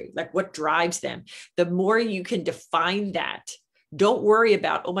ministry? Like what drives them? The more you can define that, don't worry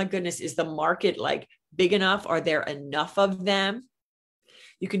about, oh my goodness, is the market like big enough? Are there enough of them?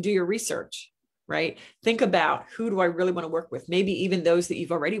 You can do your research, right? Think about, who do I really want to work with? Maybe even those that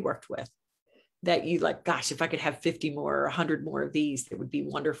you've already worked with, that you like, gosh, if I could have 50 more or 100 more of these, that would be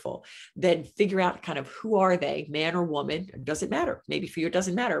wonderful. Then figure out kind of, who are they, man or woman? It doesn't matter. Maybe for you, it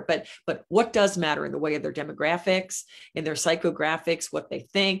doesn't matter, but what does matter in the way of their demographics, in their psychographics, what they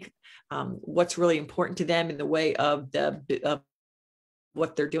think, what's really important to them in the way of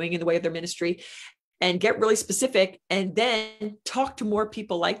what they're doing in the way of their ministry, and get really specific, and then talk to more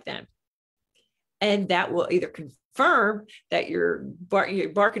people like them. And that will either confirm that you're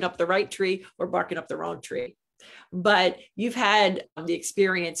barking up the right tree or barking up the wrong tree. But you've had the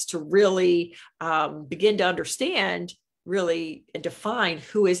experience to really begin to understand, really, and define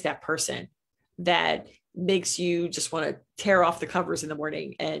who is that person that makes you just want to tear off the covers in the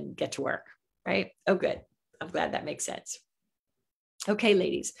morning and get to work, right? Oh, good. I'm glad that makes sense. Okay,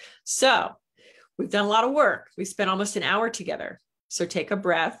 ladies. So we've done a lot of work. We spent almost an hour together. So take a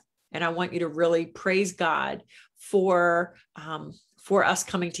breath. And I want you to really praise God for us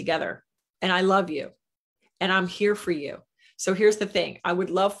coming together. And I love you. And I'm here for you. So here's the thing. I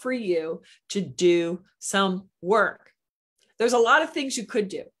would love for you to do some work. There's a lot of things you could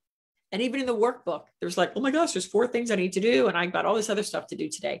do. And even in the workbook, there's like, oh my gosh, there's 4 things I need to do. And I got all this other stuff to do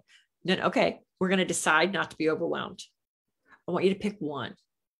today. Then, okay, we're going to decide not to be overwhelmed. I want you to pick one.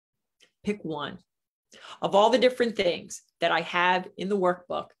 Pick one. Of all the different things that I have in the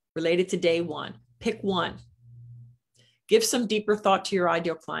workbook related to day 1, pick one. Give some deeper thought to your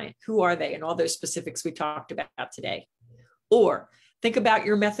ideal client. Who are they? And all those specifics we talked about today. Or think about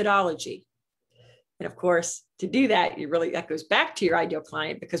your methodology. And of course, to do that, that goes back to your ideal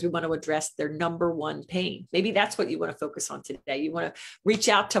client, because we want to address their number one pain. Maybe that's what you want to focus on today. You want to reach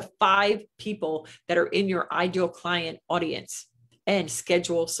out to 5 people that are in your ideal client audience and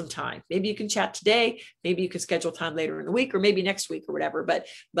schedule some time. Maybe you can chat today. Maybe you can schedule time later in the week, or maybe next week or whatever,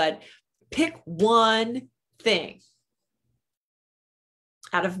 but pick one thing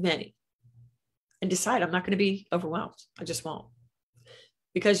out of many and decide, I'm not going to be overwhelmed. I just won't.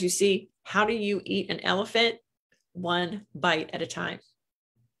 Because you see, how do you eat an elephant? One bite at a time.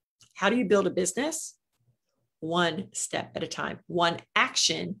 How do you build a business? One step at a time, one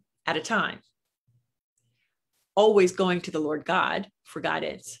action at a time. Always going to the Lord God for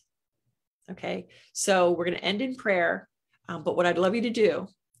guidance. Okay, so we're going to end in prayer. But what I'd love you to do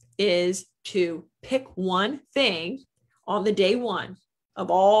is to pick one thing on the day 1 of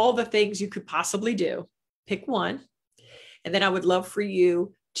all the things you could possibly do. Pick one. And then I would love for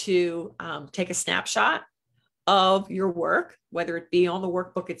you to take a snapshot of your work, whether it be on the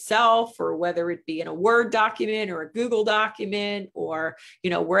workbook itself, or whether it be in a Word document or a Google document, or,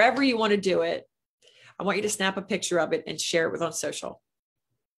 wherever you want to do it. I want you to snap a picture of it and share it on social.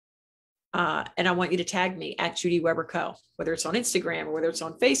 And I want you to tag me at Judy Weber Co., whether it's on Instagram or whether it's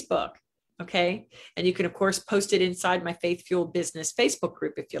on Facebook. Okay. And you can, of course, post it inside my Faith Fueled Business Facebook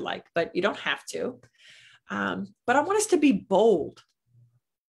group if you like, but you don't have to. But I want us to be bold.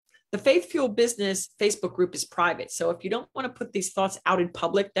 The Faith Fueled Business Facebook group is private. So if you don't want to put these thoughts out in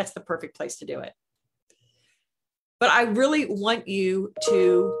public, that's the perfect place to do it. But I really want you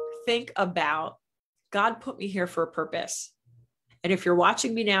to think about, God put me here for a purpose. And if you're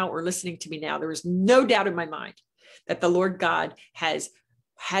watching me now or listening to me now, there is no doubt in my mind that the Lord God has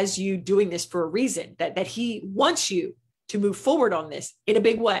you doing this for a reason, that he wants you to move forward on this in a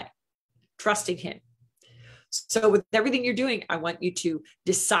big way, trusting him, So with everything you're doing, I want you to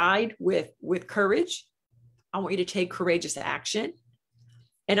decide with courage. I want you to take courageous action.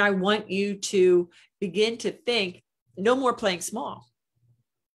 And I want you to begin to think, no more playing small.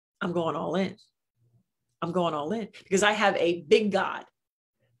 I'm going all in. I'm going all in because I have a big God,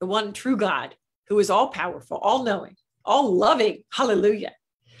 the one true God who is all powerful, all knowing, all loving. Hallelujah.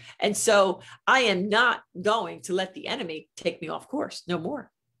 And so I am not going to let the enemy take me off course. No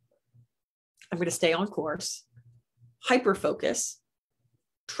more. I'm going to stay on course, hyper focus,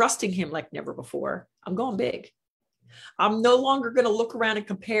 trusting him like never before. I'm going big. I'm no longer going to look around and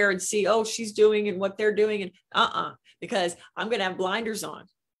compare and see, oh, she's doing and what they're doing. And because I'm going to have blinders on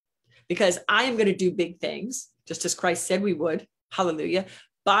because I am going to do big things, just as Christ said we would. Hallelujah.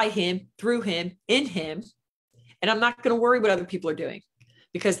 By him, through him, in him. And I'm not going to worry what other people are doing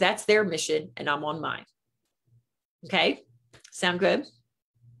because that's their mission and I'm on mine. Okay. Sound good?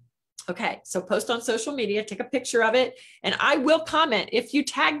 Okay, so post on social media, take a picture of it, and I will comment. If you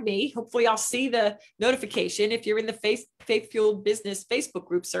tag me, hopefully I'll see the notification. If you're in the Faith Fueled Business Facebook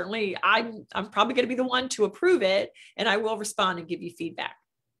group, certainly I'm probably going to be the one to approve it, and I will respond and give you feedback.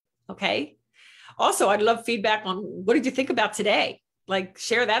 Okay. Also, I'd love feedback on what did you think about today? Like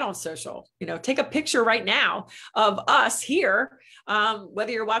share that on social, take a picture right now of us here.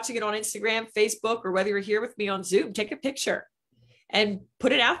 Whether you're watching it on Instagram, Facebook, or whether you're here with me on Zoom, take a picture. And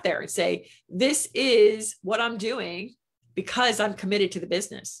put it out there and say, this is what I'm doing because I'm committed to the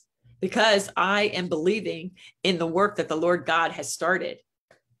business, because I am believing in the work that the Lord God has started.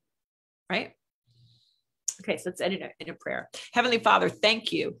 Right? Okay, so let's end in a prayer. Heavenly Father,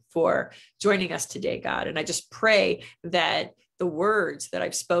 thank you for joining us today, God. And I just pray that the words that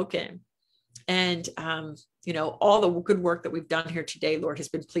I've spoken and all the good work that we've done here today, Lord, has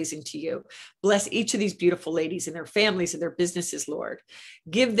been pleasing to you. Bless each of these beautiful ladies and their families and their businesses, Lord.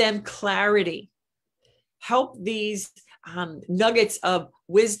 Give them clarity. Help these nuggets of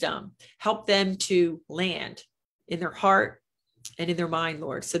wisdom. Help them to land in their heart and in their mind,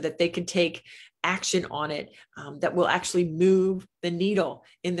 Lord, so that they can take action on it that will actually move the needle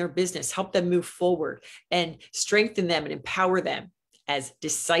in their business. Help them move forward and strengthen them and empower them as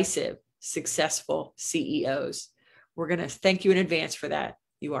decisive, successful CEOs. We're going to thank you in advance for that.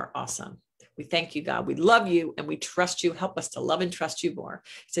 You are awesome. We thank you, God. We love you and we trust you. Help us to love and trust you more.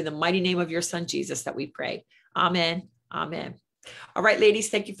 It's in the mighty name of your son, Jesus, that we pray. Amen. Amen. All right, ladies,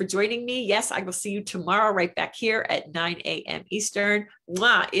 thank you for joining me. Yes, I will see you tomorrow right back here at 9 a.m. Eastern.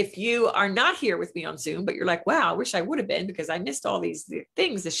 Mwah. If you are not here with me on Zoom, but you're like, wow, I wish I would have been because I missed all these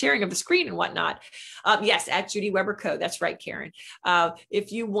things, the sharing of the screen and whatnot. Yes, at Judy Weber Co. That's right, Karen.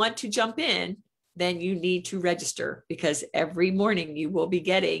 If you want to jump in, then you need to register because every morning you will be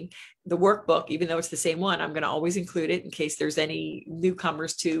getting the workbook, even though it's the same one. I'm going to always include it in case there's any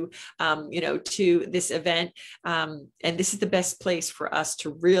newcomers to this event. And this is the best place for us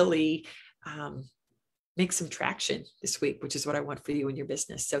to really make some traction this week, which is what I want for you in your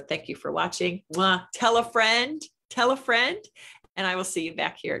business. So thank you for watching. Mwah. Tell a friend, and I will see you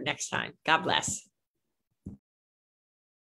back here next time. God bless.